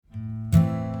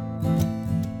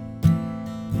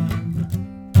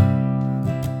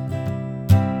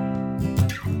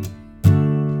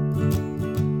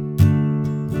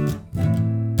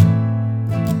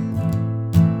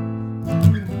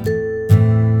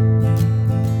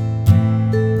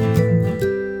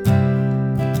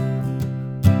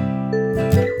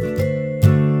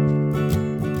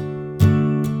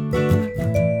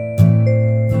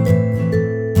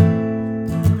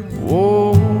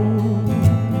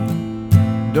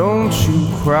Don't you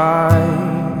cry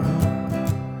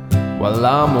while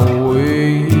I'm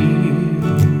away.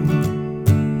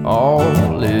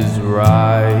 All is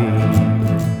right.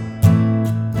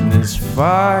 This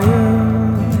fire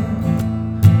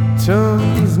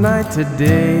turns night to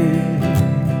day,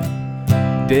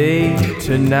 day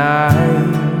to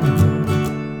night.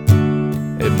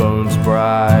 It burns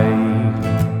bright.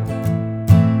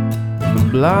 The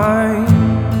blind,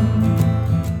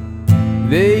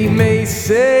 they may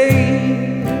say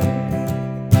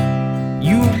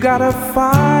you gotta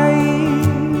fight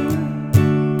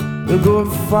the good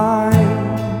fight.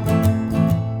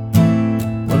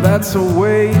 Well, that's a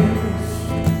waste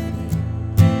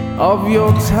of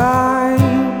your time,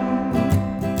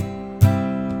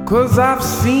 'cause I've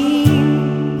seen,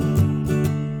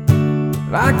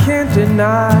 I can't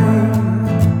deny,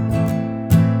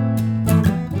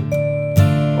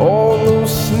 all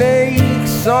those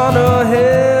snakes on a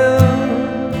hill,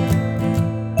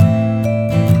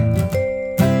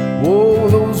 oh,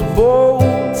 those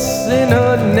bolts in a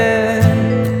net,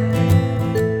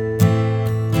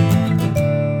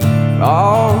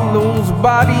 all those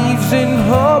bodies in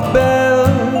her bed.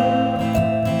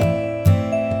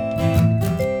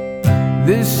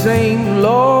 This ain't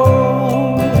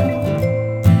love,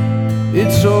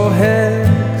 it's her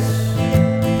hex.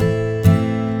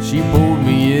 She pulled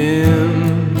me in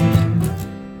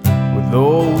with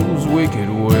those wicked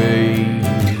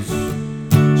ways.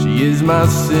 She is my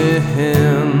sin,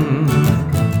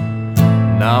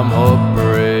 and I'm her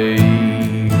prey.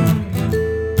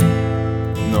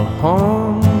 The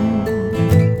harm,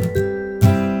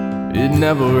 it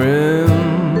never ends.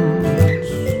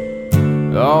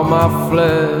 All my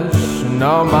flesh and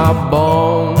all my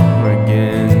bone,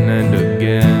 again and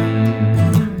again,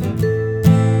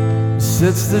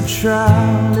 sets the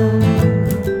trap,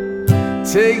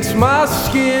 takes my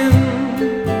skin,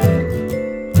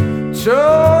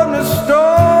 turn to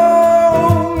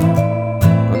stone,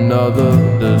 another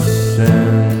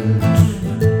descent.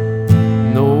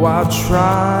 No, I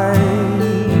tried